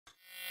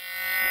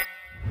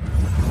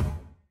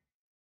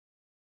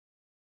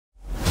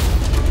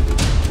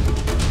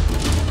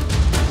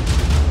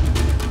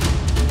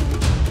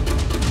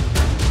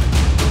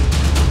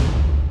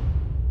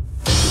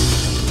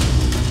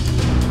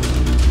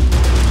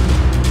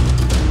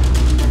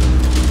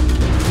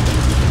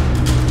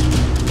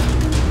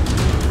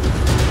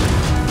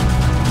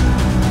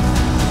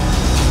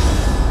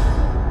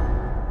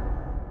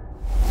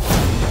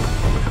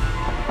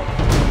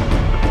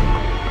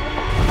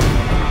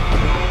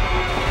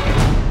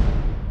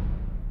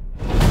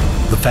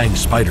fanged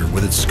spider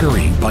with its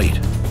scurrying bite,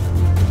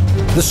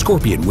 the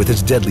scorpion with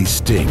its deadly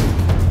sting,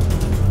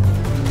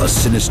 a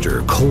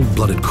sinister,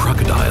 cold-blooded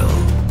crocodile,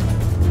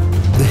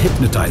 the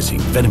hypnotizing,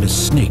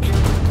 venomous snake,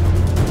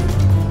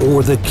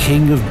 or the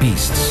king of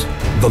beasts,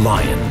 the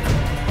lion.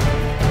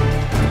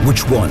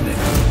 Which one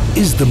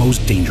is the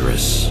most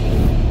dangerous?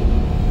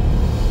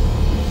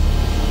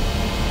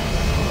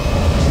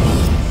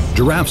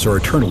 Giraffes are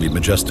eternally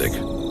majestic.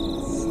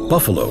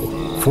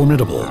 Buffalo,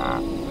 formidable,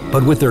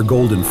 but with their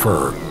golden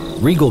fur,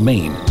 regal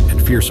mane, and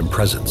fearsome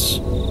presence,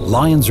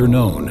 lions are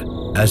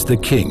known as the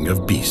king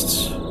of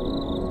beasts.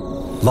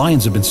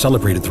 Lions have been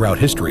celebrated throughout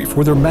history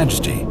for their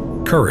majesty,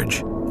 courage,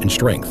 and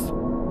strength.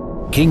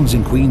 Kings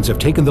and queens have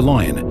taken the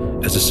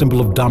lion as a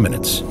symbol of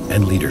dominance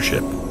and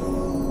leadership.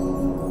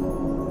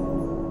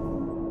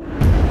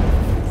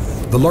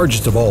 The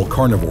largest of all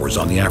carnivores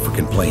on the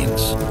African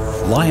plains,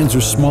 lions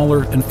are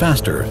smaller and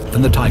faster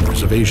than the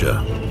tigers of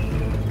Asia.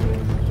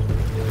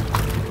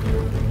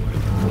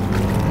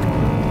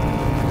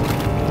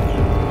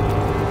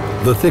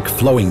 The thick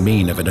flowing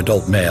mane of an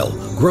adult male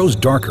grows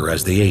darker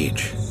as they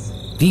age.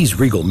 These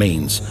regal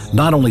manes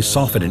not only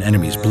soften an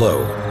enemy's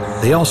blow,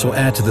 they also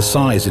add to the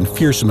size and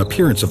fearsome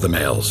appearance of the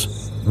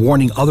males,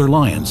 warning other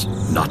lions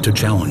not to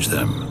challenge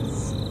them.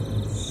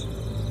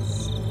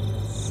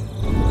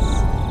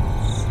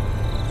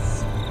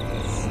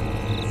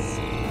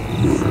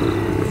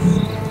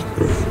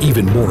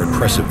 Even more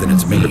impressive than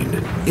its mane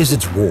is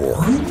its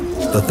roar.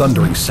 The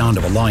thundering sound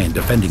of a lion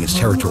defending its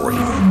territory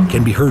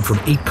can be heard from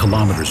 8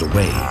 kilometers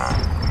away.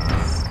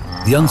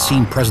 The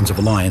unseen presence of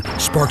a lion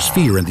sparks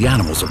fear in the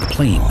animals of the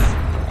plain.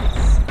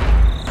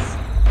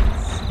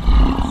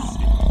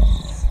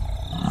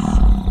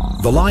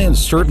 The lion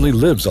certainly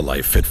lives a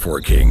life fit for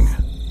a king.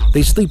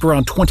 They sleep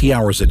around 20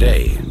 hours a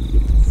day.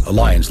 A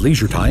lion's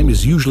leisure time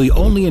is usually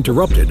only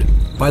interrupted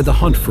by the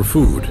hunt for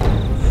food.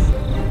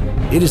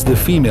 It is the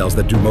females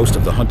that do most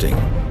of the hunting.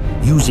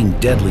 Using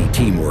deadly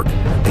teamwork,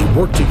 they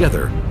work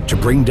together to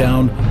bring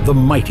down the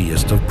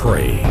mightiest of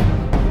prey.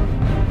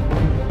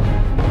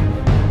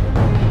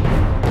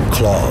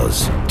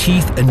 Claws,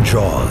 teeth, and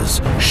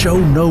jaws show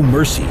no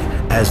mercy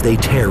as they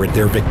tear at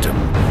their victim,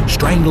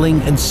 strangling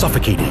and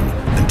suffocating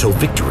until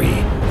victory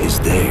is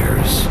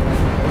theirs.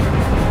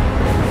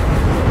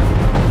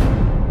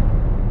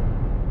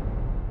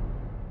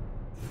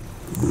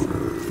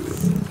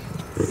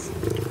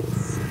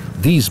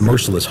 These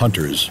merciless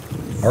hunters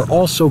are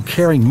also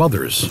caring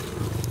mothers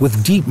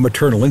with deep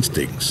maternal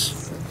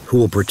instincts who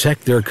will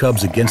protect their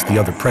cubs against the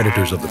other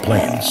predators of the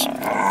plains,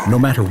 no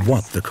matter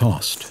what the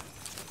cost.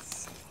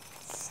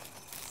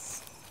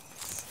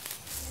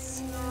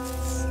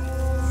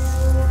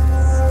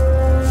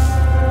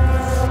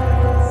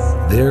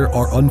 There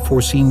are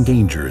unforeseen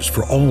dangers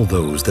for all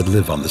those that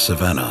live on the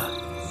savanna.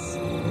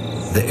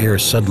 The air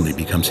suddenly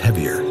becomes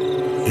heavier.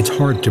 It's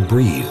hard to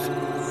breathe.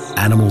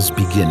 Animals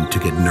begin to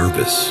get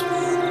nervous.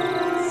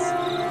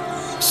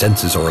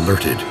 Senses are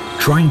alerted,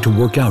 trying to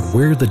work out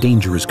where the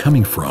danger is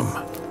coming from.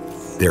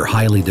 Their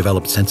highly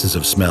developed senses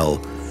of smell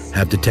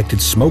have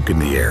detected smoke in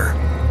the air,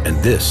 and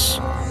this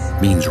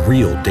means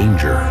real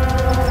danger.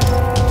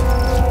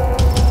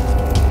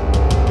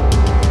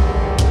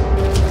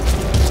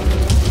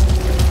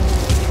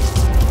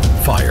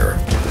 Fire,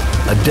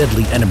 a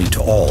deadly enemy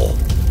to all,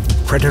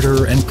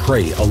 predator and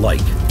prey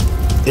alike.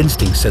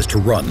 Instinct says to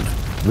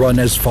run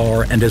as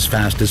far and as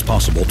fast as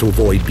possible to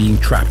avoid being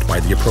trapped by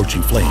the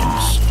approaching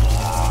flames.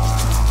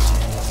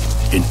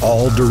 In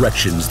all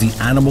directions, the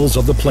animals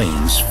of the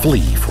plains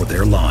flee for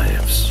their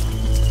lives.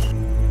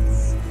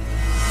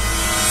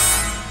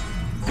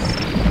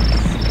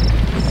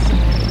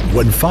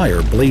 When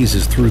fire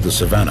blazes through the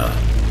savanna,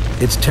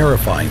 it's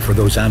terrifying for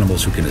those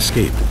animals who can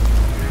escape,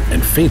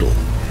 and fatal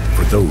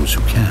for those who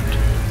can't.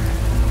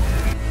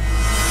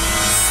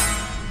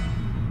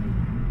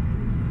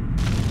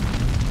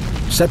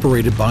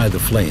 Separated by the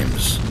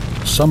flames,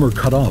 some are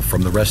cut off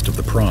from the rest of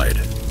the pride.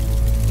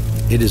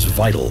 It is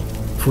vital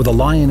for the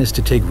lioness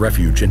to take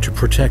refuge and to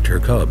protect her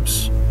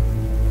cubs.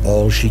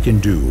 All she can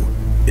do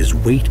is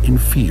wait in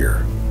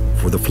fear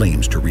for the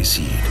flames to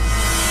recede.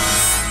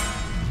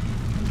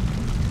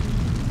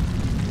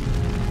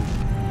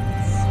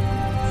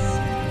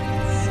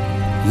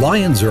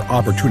 Lions are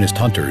opportunist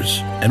hunters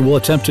and will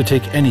attempt to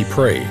take any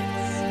prey,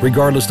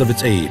 regardless of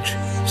its age,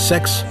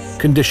 sex,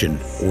 condition,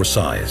 or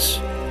size.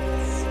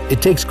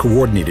 It takes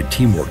coordinated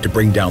teamwork to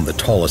bring down the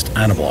tallest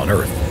animal on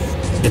Earth.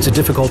 It's a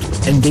difficult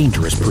and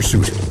dangerous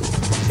pursuit.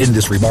 In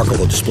this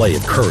remarkable display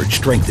of courage,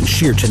 strength, and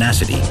sheer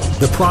tenacity,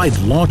 the pride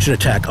launch an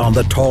attack on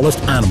the tallest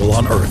animal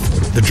on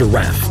Earth, the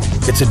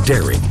giraffe. It's a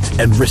daring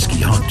and risky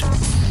hunt.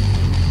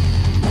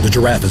 The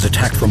giraffe is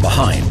attacked from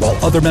behind while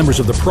other members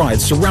of the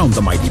pride surround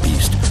the mighty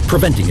beast,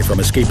 preventing it from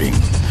escaping.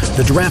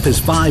 The giraffe is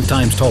 5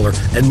 times taller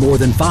and more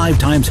than 5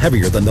 times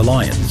heavier than the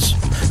lions.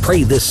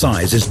 Prey this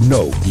size is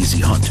no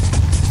easy hunt.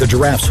 The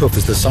giraffe's hoof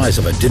is the size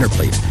of a dinner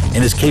plate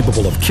and is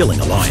capable of killing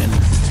a lion.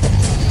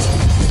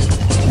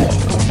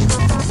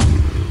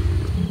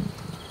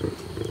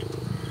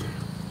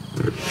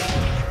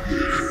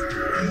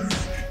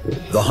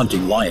 The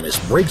hunting lioness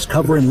breaks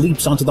cover and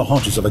leaps onto the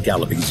haunches of a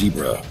galloping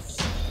zebra.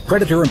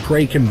 Predator and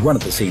prey can run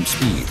at the same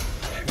speed.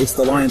 It's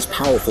the lion's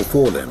powerful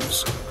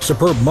forelimbs,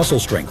 superb muscle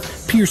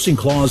strength, piercing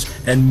claws,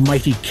 and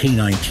mighty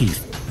canine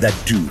teeth that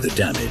do the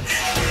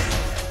damage.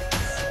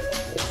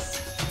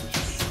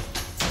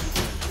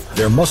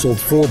 Their muscled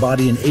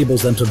forebody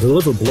enables them to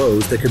deliver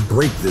blows that could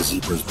break the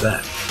zebra's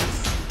back.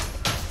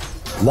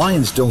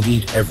 Lions don't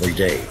eat every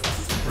day,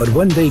 but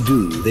when they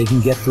do, they can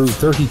get through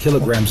 30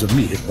 kilograms of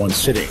meat at one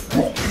sitting.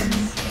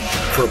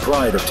 For a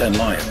pride of 10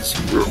 lions,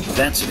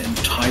 that's an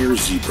entire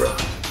zebra.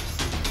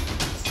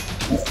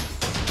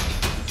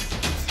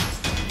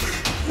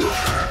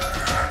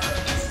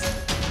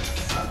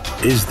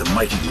 Is the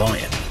mighty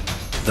lion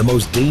the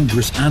most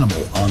dangerous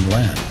animal on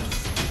land?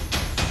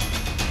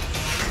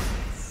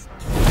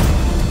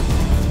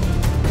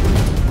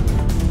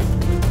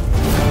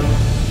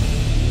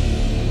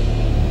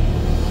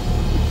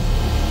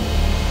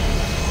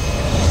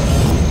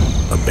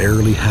 A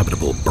barely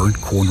habitable burnt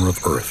corner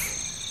of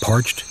earth,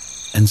 parched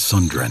and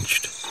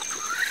sun-drenched.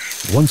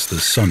 Once the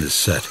sun is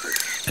set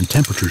and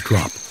temperatures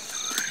drop,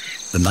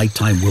 the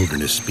nighttime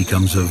wilderness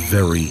becomes a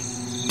very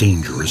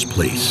dangerous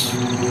place.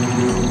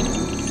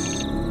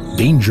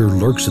 Danger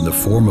lurks in the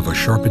form of a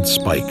sharpened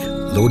spike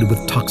loaded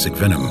with toxic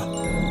venom.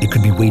 It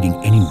could be waiting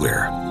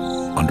anywhere,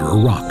 under a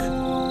rock,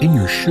 in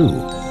your shoe,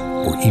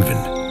 or even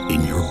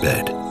in your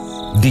bed.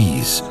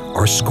 These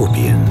are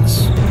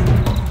scorpions.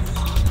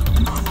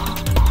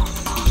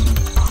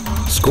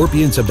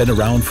 Scorpions have been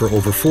around for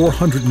over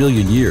 400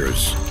 million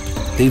years.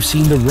 They've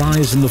seen the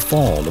rise and the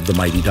fall of the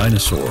mighty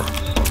dinosaur,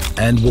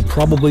 and will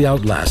probably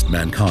outlast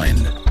mankind.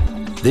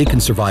 They can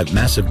survive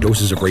massive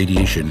doses of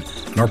radiation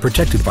and are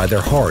protected by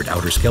their hard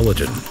outer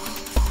skeleton.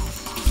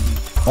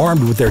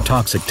 Armed with their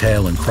toxic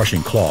tail and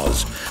crushing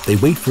claws, they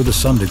wait for the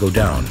sun to go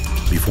down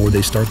before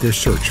they start their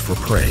search for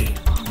prey.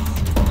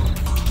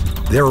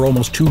 There are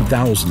almost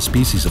 2,000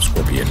 species of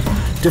scorpion,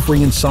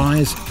 differing in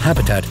size,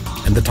 habitat,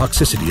 and the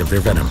toxicity of their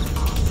venom.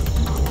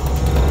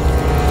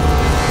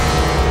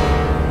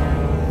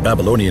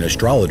 Babylonian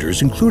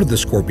astrologers included the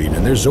scorpion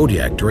in their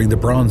zodiac during the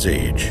Bronze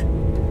Age.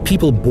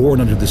 People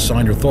born under this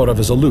sign are thought of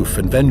as aloof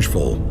and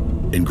vengeful.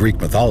 In Greek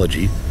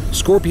mythology,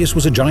 Scorpius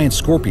was a giant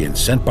scorpion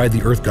sent by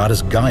the earth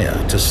goddess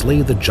Gaia to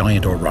slay the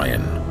giant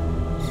Orion.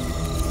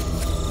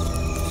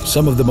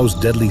 Some of the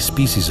most deadly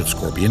species of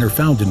scorpion are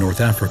found in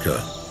North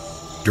Africa.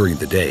 During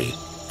the day,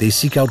 they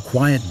seek out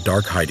quiet,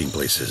 dark hiding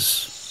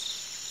places.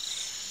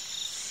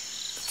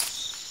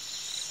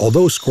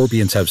 Although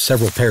scorpions have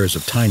several pairs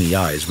of tiny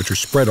eyes which are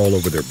spread all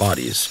over their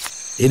bodies,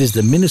 it is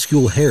the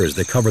minuscule hairs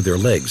that cover their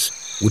legs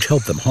which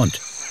help them hunt.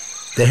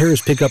 The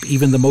hairs pick up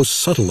even the most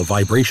subtle of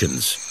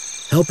vibrations,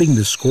 helping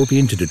the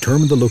scorpion to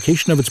determine the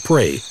location of its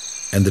prey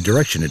and the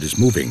direction it is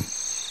moving,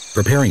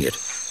 preparing it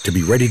to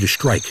be ready to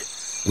strike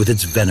with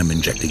its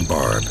venom-injecting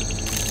barb.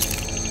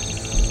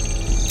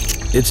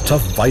 Its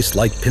tough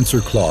vice-like pincer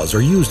claws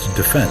are used in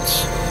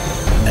defense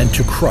and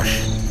to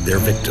crush their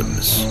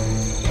victims.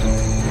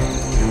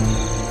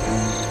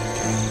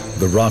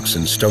 The rocks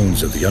and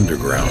stones of the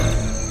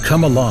underground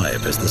come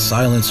alive as the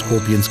silent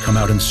scorpions come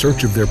out in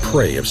search of their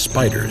prey of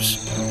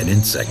spiders and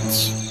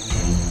insects.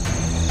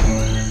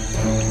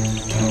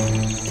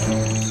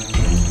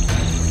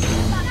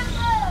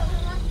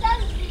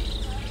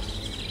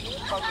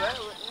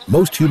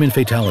 Most human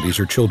fatalities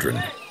are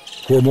children,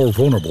 who are more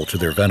vulnerable to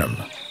their venom.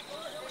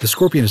 The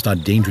scorpion is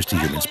not dangerous to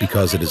humans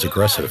because it is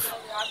aggressive,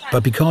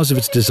 but because of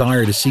its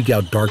desire to seek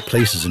out dark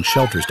places and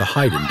shelters to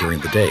hide in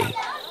during the day.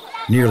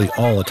 Nearly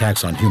all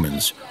attacks on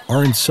humans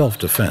are in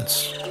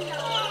self-defense.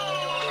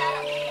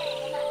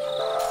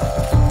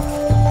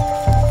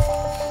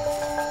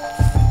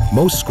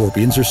 Most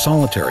scorpions are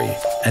solitary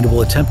and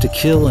will attempt to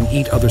kill and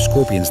eat other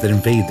scorpions that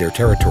invade their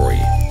territory.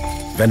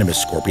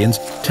 Venomous scorpions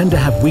tend to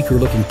have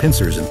weaker-looking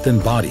pincers and thin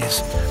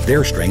bodies.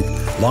 Their strength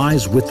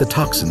lies with the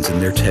toxins in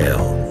their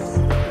tail.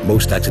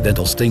 Most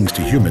accidental stings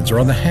to humans are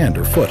on the hand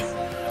or foot,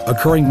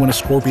 occurring when a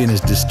scorpion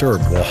is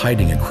disturbed while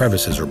hiding in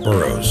crevices or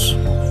burrows.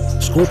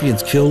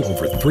 Scorpions kill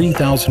over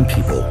 3,000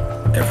 people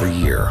every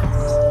year.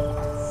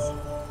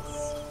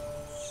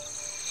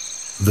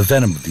 The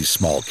venom of these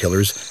small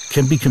killers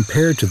can be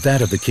compared to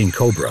that of the king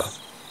cobra.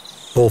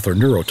 Both are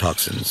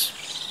neurotoxins,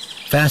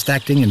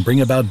 fast-acting and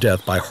bring about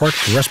death by heart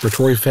or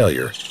respiratory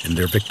failure in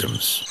their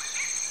victims.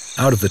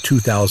 Out of the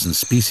 2,000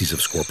 species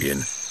of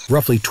scorpion,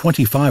 roughly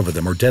 25 of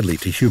them are deadly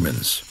to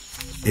humans.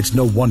 It's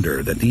no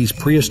wonder that these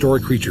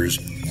prehistoric creatures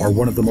are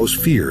one of the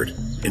most feared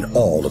in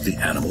all of the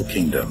animal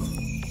kingdom.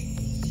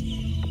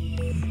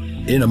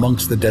 In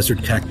amongst the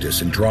desert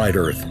cactus and dried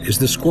earth is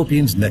the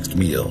scorpion's next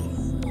meal.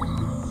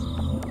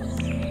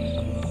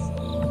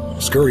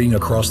 Scurrying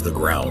across the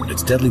ground,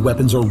 its deadly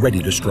weapons are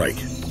ready to strike.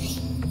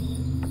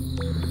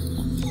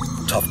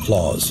 Tough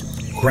claws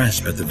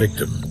grasp at the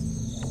victim.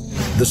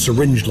 The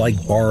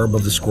syringe-like barb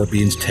of the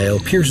scorpion's tail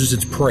pierces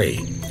its prey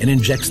and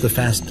injects the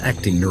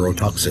fast-acting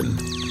neurotoxin.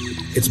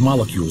 Its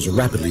molecules are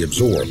rapidly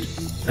absorbed,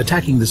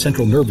 attacking the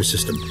central nervous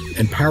system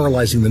and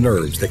paralyzing the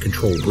nerves that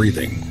control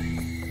breathing.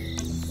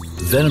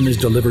 venom is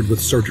delivered with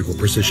surgical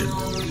precision,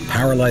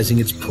 paralyzing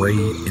its prey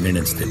in an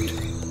instant.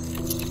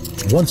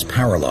 Once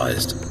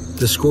paralyzed,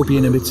 the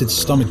scorpion emits its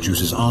stomach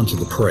juices onto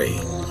the prey,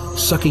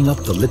 sucking up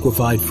the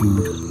liquefied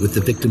food with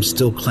the victim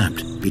still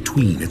clamped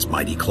between its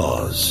mighty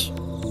claws.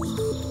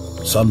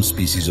 Some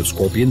species of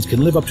scorpions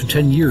can live up to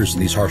 10 years in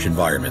these harsh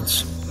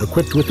environments,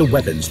 equipped with the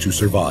weapons to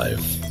survive.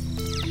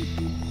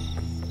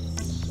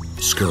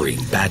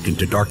 Scurrying back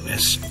into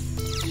darkness,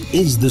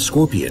 is the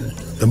scorpion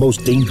the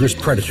most dangerous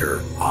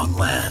predator on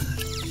land?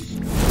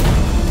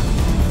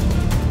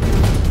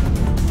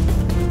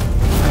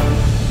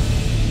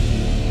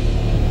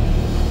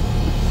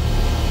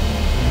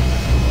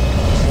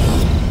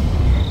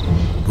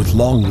 With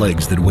long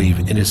legs that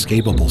wave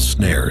inescapable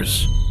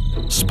snares,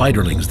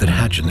 spiderlings that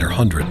hatch in their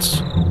hundreds,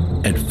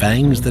 and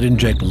fangs that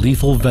inject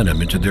lethal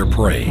venom into their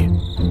prey,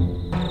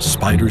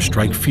 spiders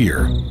strike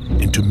fear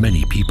into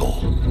many people.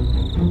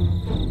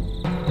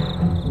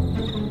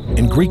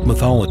 In Greek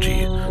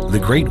mythology,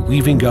 the great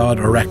weaving god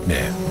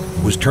Arachne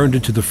was turned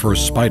into the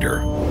first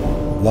spider,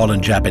 while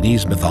in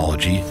Japanese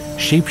mythology,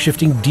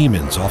 shape-shifting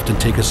demons often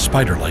take a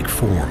spider-like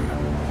form.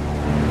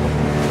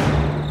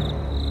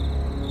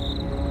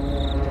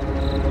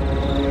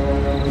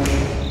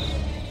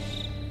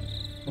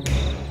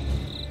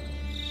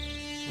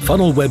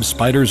 Funnel web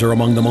spiders are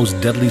among the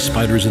most deadly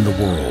spiders in the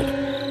world,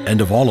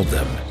 and of all of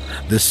them,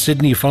 the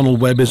Sydney funnel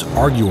web is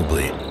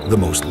arguably the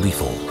most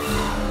lethal.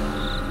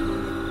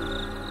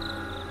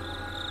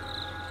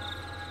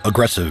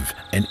 Aggressive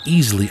and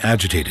easily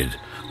agitated,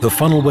 the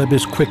funnel web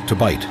is quick to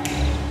bite.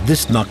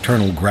 This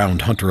nocturnal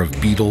ground hunter of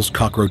beetles,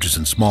 cockroaches,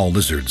 and small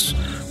lizards,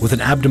 with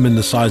an abdomen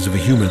the size of a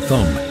human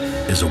thumb,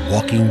 is a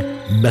walking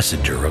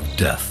messenger of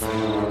death.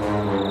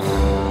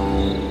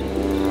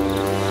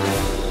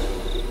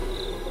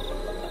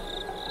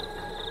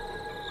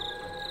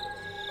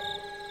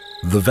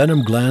 The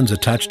venom glands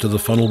attached to the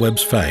funnel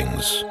web's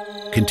fangs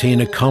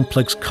contain a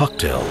complex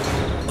cocktail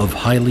of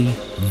highly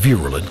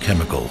virulent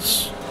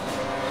chemicals.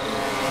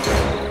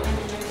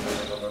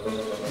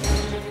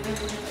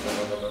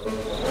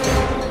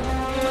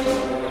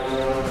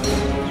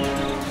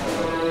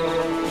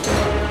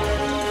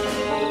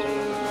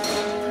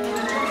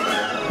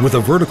 With a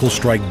vertical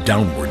strike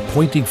downward,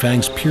 pointing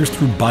fangs pierce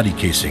through body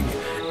casing,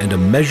 and a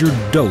measured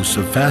dose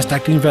of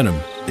fast-acting venom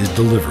is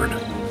delivered.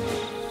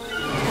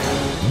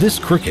 This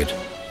cricket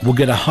will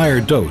get a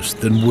higher dose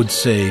than would,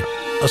 say,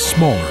 a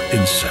smaller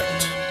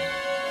insect.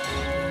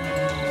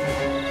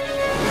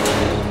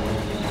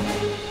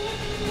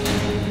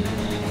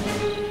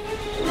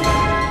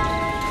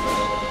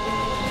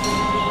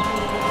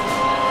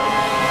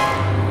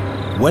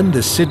 When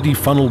the Sydney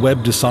funnel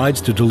web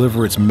decides to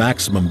deliver its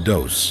maximum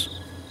dose,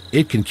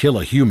 it can kill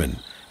a human,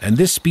 and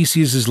this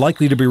species is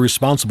likely to be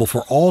responsible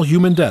for all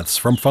human deaths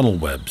from funnel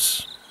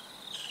webs.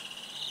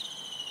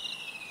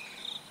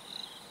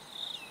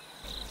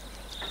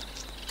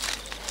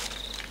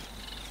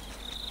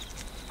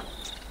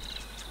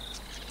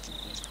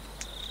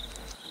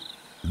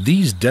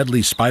 These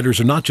deadly spiders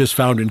are not just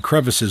found in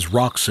crevices,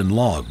 rocks, and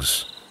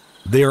logs.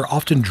 They are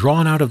often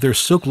drawn out of their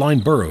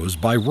silk-lined burrows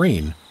by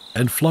rain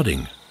and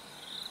flooding.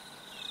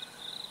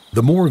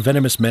 The more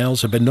venomous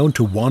males have been known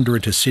to wander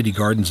into city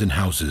gardens and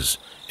houses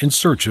in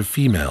search of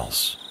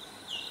females.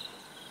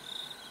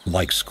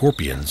 Like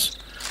scorpions,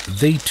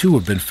 they too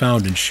have been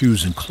found in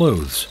shoes and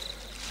clothes,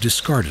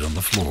 discarded on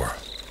the floor.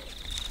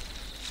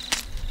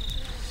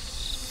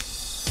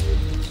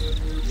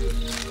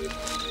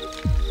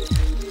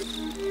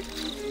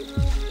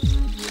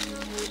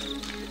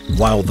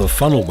 While the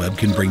funnel web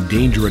can bring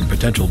danger and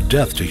potential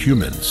death to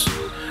humans,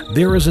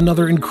 there is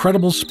another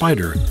incredible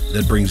spider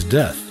that brings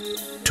death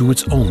to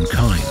its own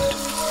kind.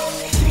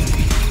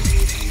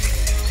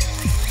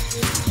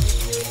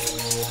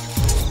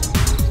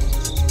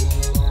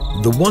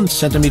 The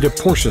 1-centimeter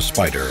Portia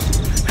spider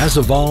has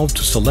evolved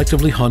to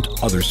selectively hunt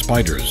other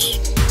spiders,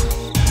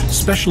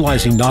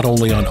 specializing not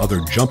only on other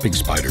jumping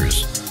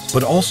spiders,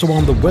 but also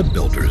on the web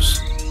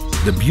builders.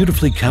 The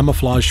beautifully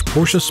camouflaged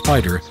Portia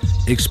spider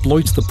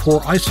exploits the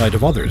poor eyesight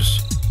of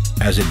others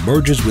as it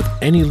merges with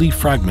any leaf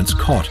fragments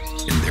caught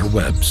in their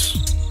webs.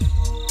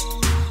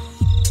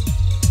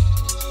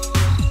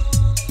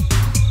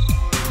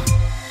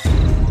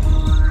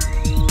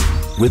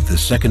 With the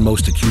second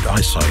most acute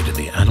eyesight in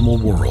the animal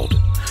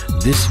world,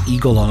 this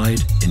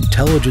eagle-eyed,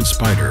 intelligent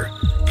spider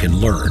can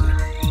learn,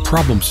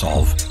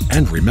 problem-solve,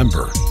 and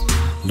remember,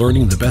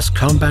 learning the best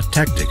combat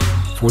tactic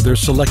for their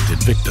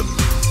selected victim.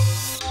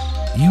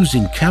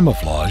 Using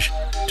camouflage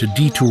to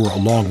detour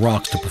along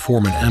rocks to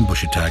perform an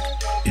ambush attack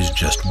is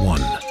just one.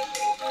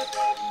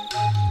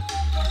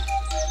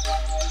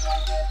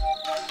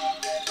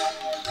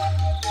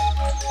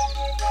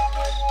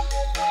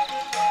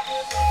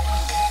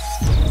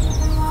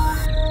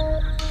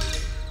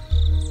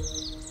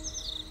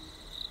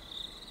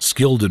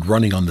 Skilled at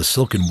running on the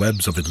silken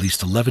webs of at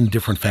least 11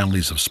 different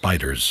families of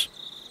spiders,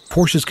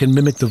 Portias can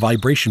mimic the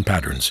vibration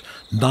patterns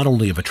not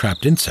only of a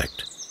trapped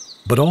insect,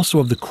 but also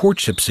of the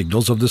courtship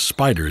signals of the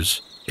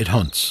spiders it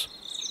hunts.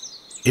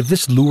 If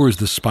this lures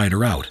the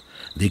spider out,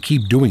 they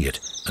keep doing it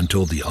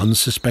until the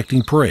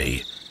unsuspecting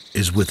prey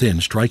is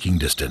within striking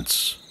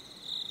distance.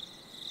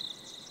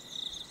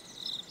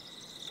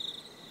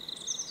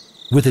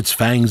 With its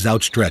fangs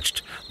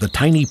outstretched, the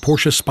tiny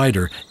Portia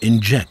spider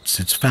injects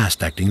its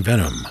fast-acting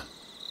venom.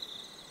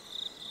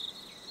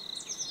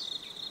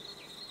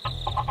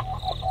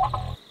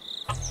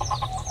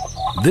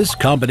 This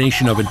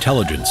combination of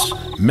intelligence,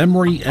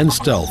 memory, and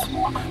stealth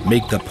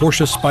make the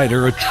Portia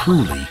spider a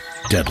truly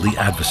deadly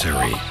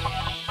adversary.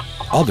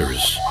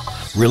 Others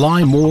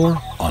rely more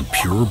on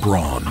pure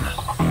brawn.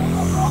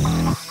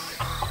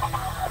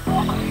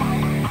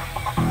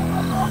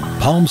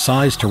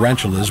 Palm-sized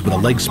tarantulas with a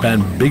leg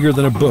span bigger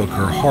than a book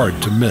are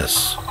hard to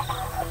miss.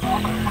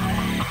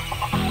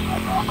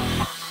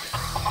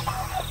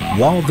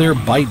 While their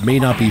bite may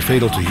not be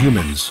fatal to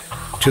humans,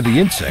 to the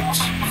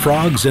insects,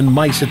 frogs, and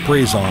mice it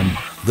preys on,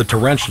 the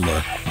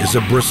tarantula is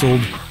a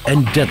bristled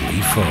and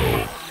deadly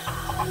foe.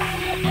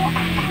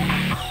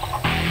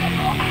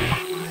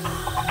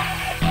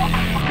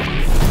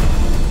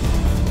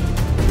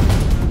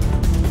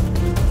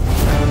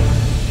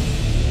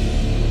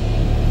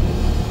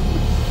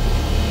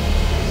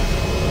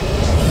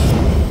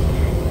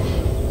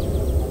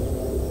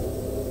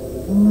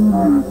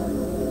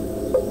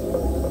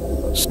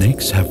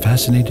 Snakes have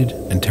fascinated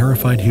and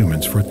terrified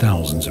humans for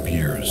thousands of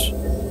years.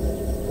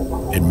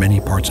 In many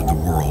parts of the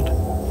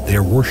world, they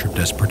are worshipped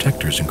as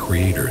protectors and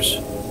creators.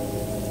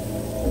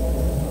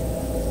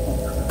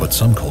 But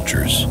some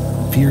cultures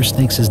fear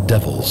snakes as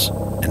devils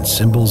and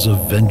symbols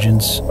of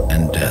vengeance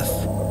and death.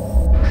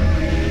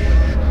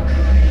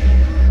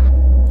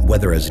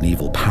 Whether as an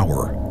evil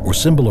power or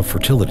symbol of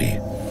fertility,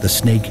 the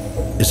snake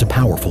is a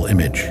powerful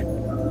image.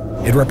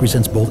 It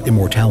represents both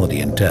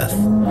immortality and death,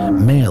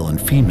 male and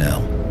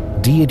female,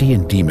 deity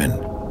and demon,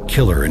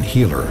 killer and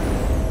healer,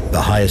 the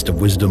highest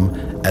of wisdom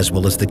as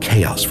well as the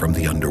chaos from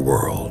the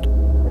underworld.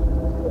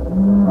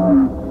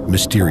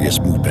 Mysterious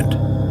movement,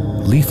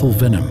 lethal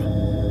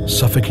venom,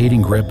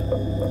 suffocating grip,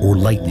 or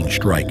lightning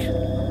strike.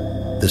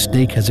 The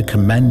snake has a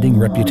commanding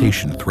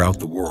reputation throughout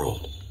the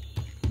world.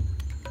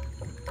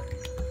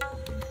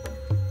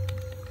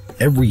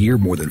 Every year,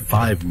 more than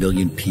 5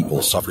 million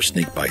people suffer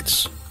snake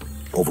bites.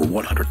 Over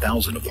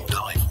 100,000 of them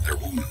die from their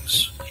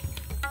wounds.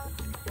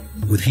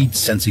 With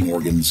heat-sensing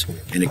organs,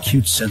 an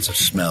acute sense of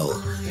smell,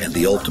 and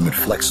the ultimate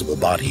flexible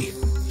body,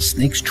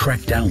 snakes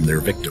track down their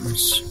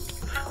victims.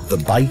 The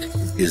bite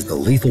is the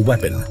lethal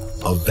weapon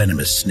of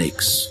venomous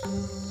snakes.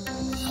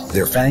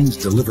 Their fangs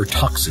deliver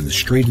toxins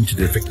straight into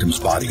their victims'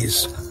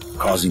 bodies,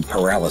 causing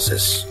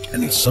paralysis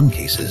and, in some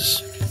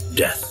cases,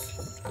 death.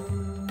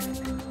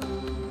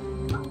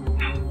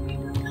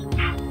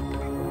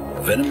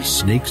 Venomous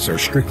snakes are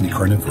strictly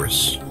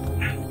carnivorous,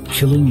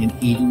 killing and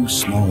eating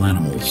small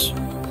animals,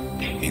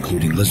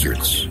 including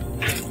lizards,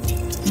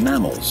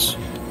 mammals,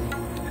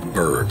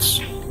 birds,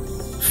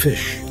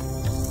 fish,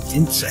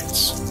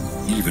 insects,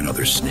 even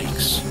other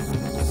snakes.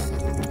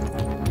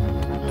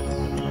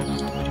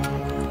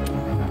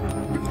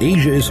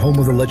 Asia is home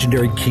of the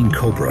legendary king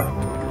cobra,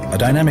 a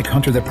dynamic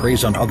hunter that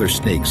preys on other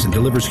snakes and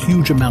delivers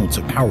huge amounts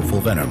of powerful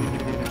venom.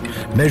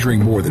 Measuring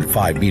more than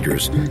 5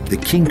 meters, the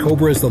king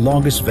cobra is the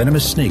longest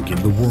venomous snake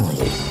in the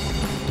world.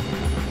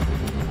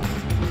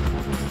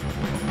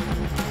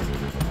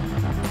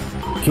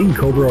 King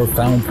cobra are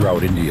found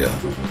throughout India.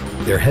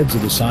 Their heads are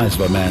the size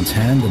of a man's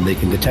hand and they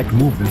can detect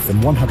movement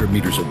from 100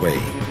 meters away.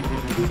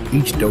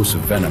 Each dose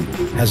of venom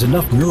has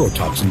enough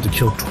neurotoxin to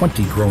kill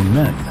 20 grown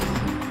men.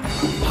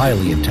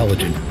 Highly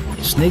intelligent,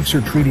 snakes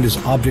are treated as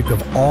object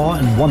of awe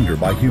and wonder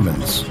by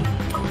humans.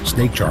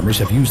 Snake charmers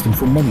have used them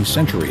for many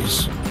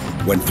centuries.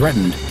 When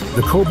threatened,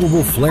 the cobra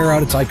will flare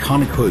out its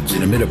iconic hoods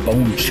and emit a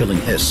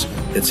bone-chilling hiss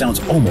that sounds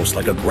almost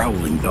like a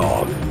growling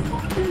dog.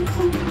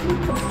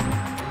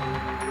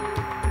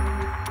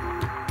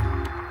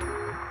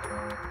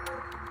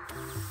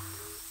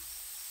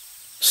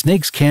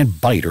 Snakes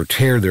can't bite or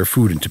tear their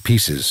food into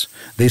pieces.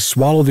 They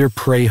swallow their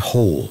prey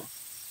whole.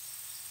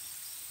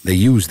 They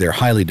use their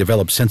highly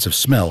developed sense of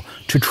smell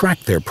to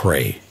track their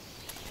prey.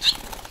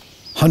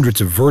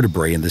 Hundreds of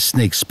vertebrae in the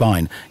snake's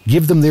spine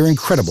give them their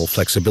incredible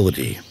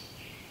flexibility.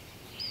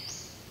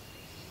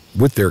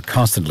 With their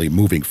constantly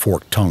moving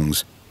forked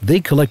tongues, they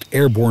collect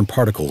airborne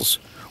particles,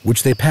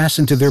 which they pass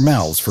into their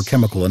mouths for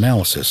chemical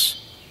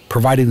analysis,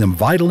 providing them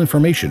vital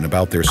information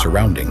about their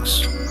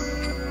surroundings.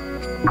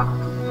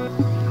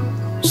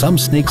 Some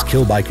snakes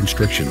kill by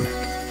constriction.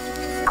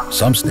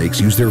 Some snakes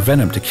use their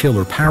venom to kill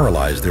or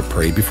paralyze their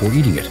prey before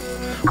eating it,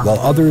 while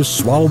others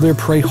swallow their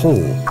prey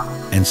whole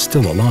and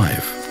still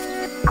alive.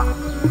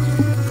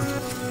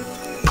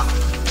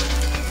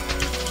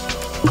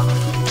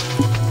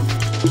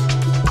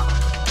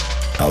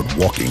 Out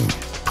walking,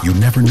 you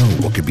never know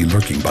what could be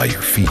lurking by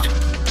your feet.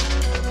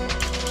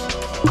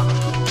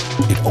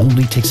 It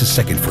only takes a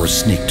second for a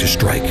snake to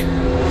strike.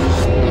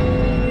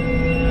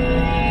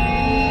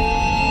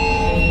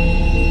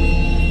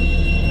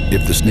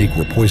 If the snake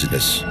were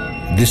poisonous,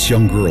 this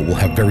young girl will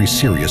have very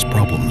serious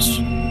problems.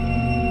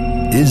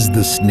 Is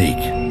the snake,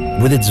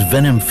 with its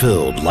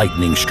venom-filled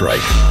lightning strike,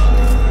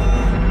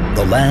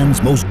 the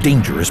land's most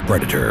dangerous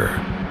predator?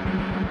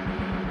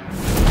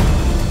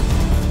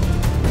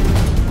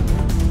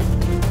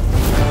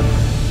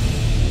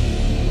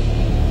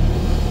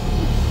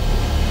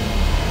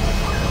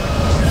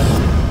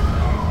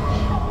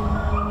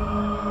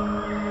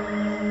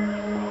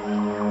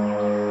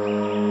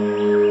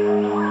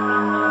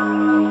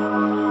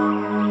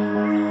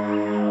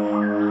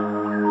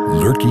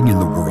 Lurking in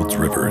the world's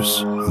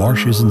rivers,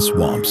 marshes and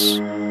swamps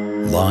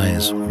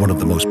lies one of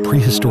the most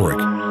prehistoric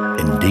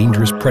and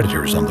dangerous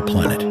predators on the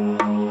planet.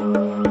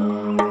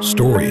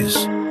 Stories,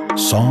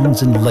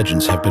 songs, and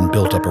legends have been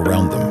built up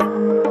around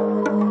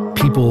them.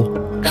 People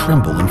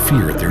tremble in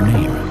fear at their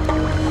name.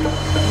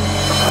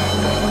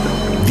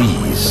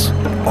 These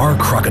are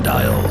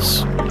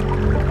crocodiles.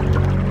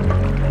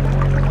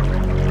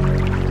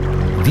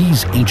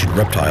 These ancient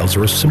reptiles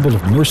are a symbol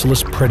of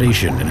merciless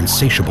predation and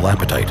insatiable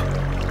appetite.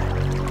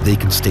 They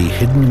can stay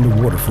hidden in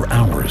the water for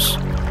hours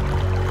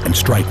and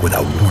strike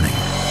without warning.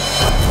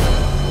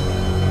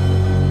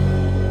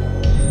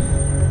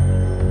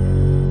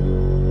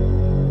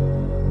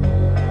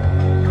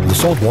 The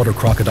saltwater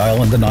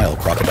crocodile and the Nile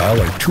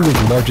crocodile are two of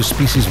the largest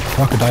species of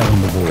crocodile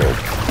in the world,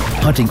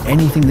 hunting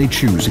anything they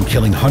choose and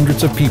killing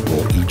hundreds of people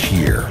each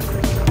year.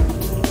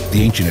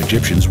 The ancient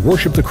Egyptians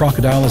worshipped the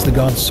crocodile as the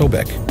god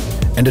Sobek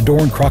and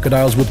adorned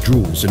crocodiles with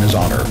jewels in his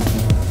honor.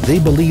 They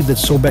believed that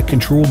Sobek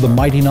controlled the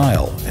mighty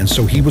Nile, and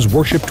so he was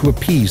worshipped to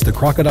appease the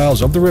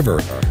crocodiles of the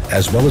river,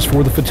 as well as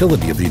for the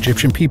fertility of the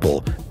Egyptian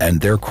people and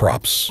their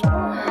crops.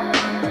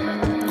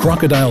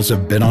 Crocodiles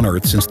have been on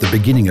Earth since the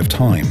beginning of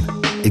time,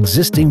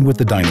 existing with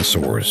the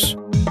dinosaurs.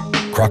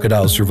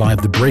 Crocodiles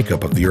survived the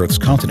breakup of the Earth's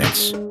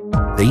continents.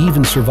 They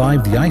even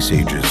survived the ice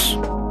ages.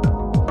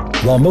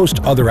 While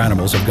most other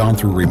animals have gone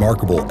through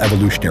remarkable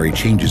evolutionary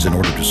changes in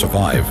order to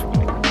survive,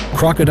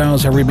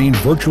 crocodiles have remained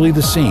virtually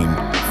the same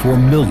for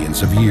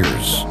millions of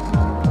years.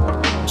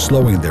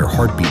 Slowing their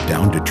heartbeat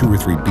down to 2 or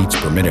 3 beats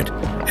per minute,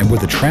 and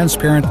with a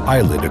transparent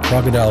eyelid, a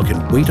crocodile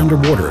can wait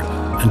underwater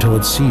until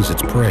it sees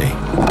its prey.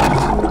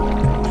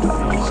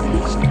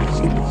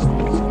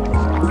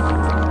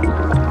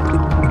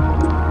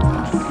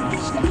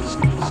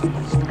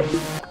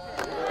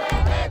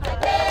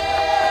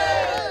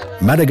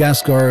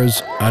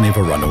 Madagascar's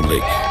Anivarano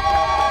Lake.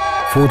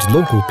 For its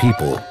local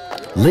people,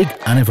 Lake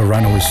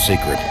Anivarano is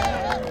sacred.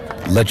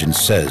 Legend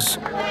says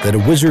that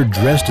a wizard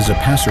dressed as a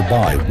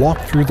passerby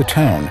walked through the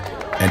town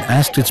and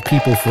asked its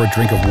people for a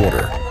drink of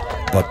water,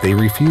 but they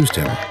refused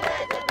him.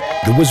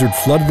 The wizard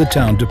flooded the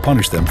town to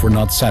punish them for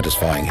not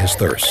satisfying his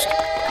thirst.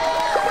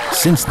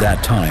 Since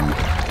that time,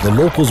 the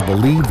locals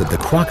believe that the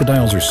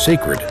crocodiles are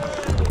sacred,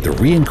 the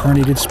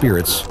reincarnated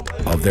spirits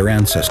of their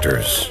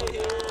ancestors.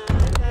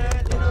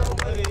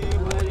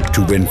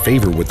 To win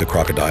favor with the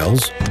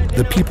crocodiles,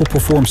 the people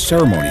perform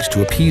ceremonies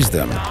to appease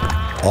them,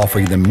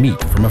 offering them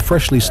meat from a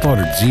freshly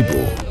slaughtered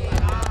zebu.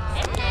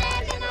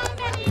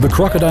 The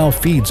crocodile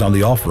feeds on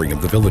the offering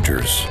of the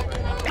villagers.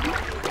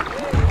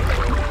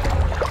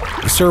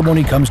 The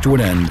ceremony comes to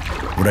an end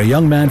when a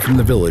young man from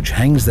the village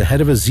hangs the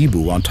head of a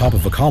zebu on top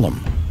of a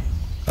column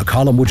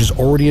which is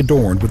already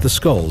adorned with the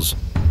skulls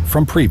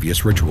from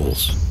previous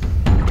rituals.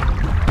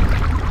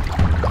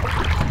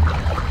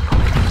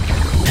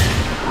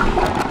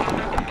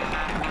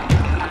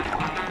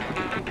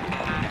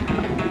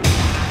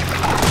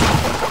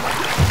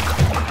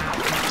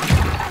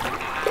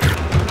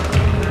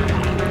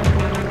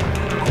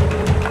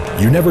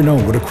 You never know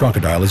what a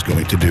crocodile is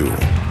going to do.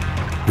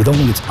 With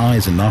only its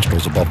eyes and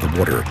nostrils above the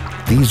water,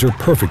 these are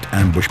perfect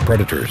ambush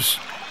predators.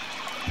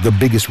 The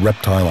biggest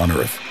reptile on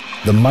Earth,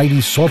 the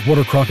mighty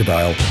saltwater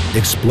crocodile,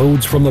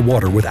 explodes from the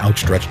water with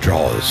outstretched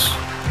jaws.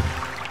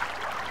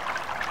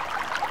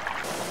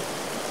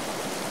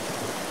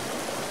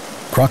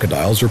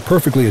 Crocodiles are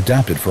perfectly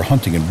adapted for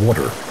hunting in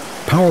water.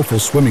 Powerful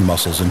swimming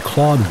muscles and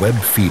clawed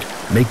webbed feet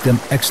make them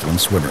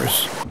excellent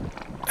swimmers.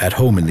 At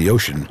home in the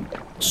ocean,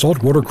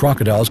 saltwater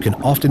crocodiles can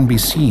often be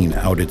seen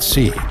out at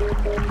sea.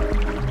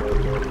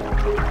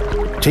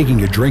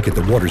 Taking a drink at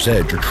the water's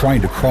edge or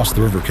trying to cross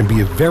the river can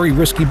be a very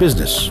risky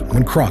business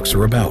when crocs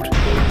are about.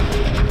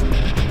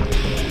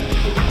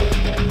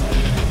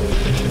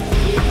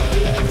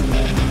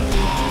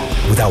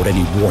 Without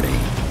any warning,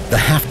 the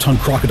half-ton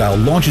crocodile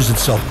launches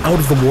itself out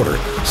of the water,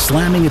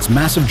 slamming its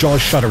massive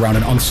jaws shut around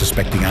an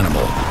unsuspecting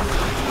animal.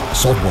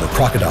 Saltwater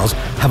crocodiles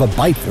have a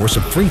bite force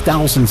of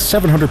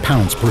 3,700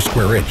 pounds per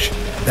square inch.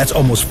 That's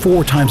almost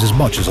 4 times as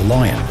much as a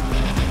lion.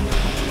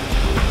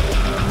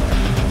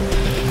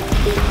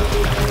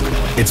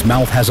 Its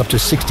mouth has up to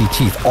 60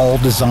 teeth, all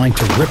designed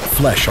to rip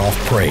flesh off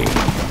prey.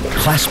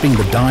 Clasping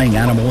the dying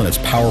animal in its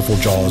powerful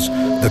jaws,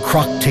 the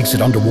croc takes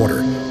it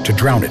underwater to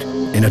drown it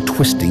in a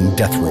twisting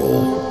death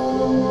roll.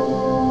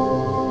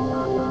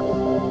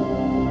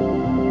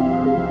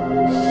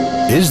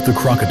 Is the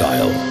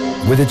crocodile,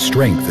 with its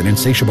strength and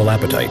insatiable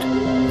appetite,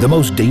 the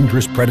most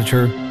dangerous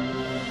predator?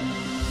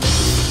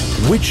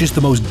 Which is the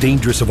most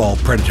dangerous of all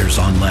predators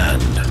on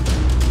land?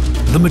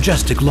 The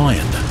majestic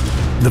lion,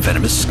 the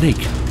venomous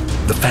snake,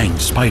 the fanged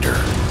spider,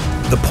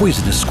 the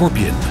poisonous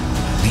scorpion,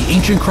 the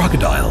ancient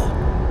crocodile?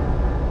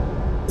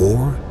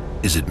 Or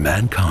is it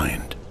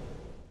mankind?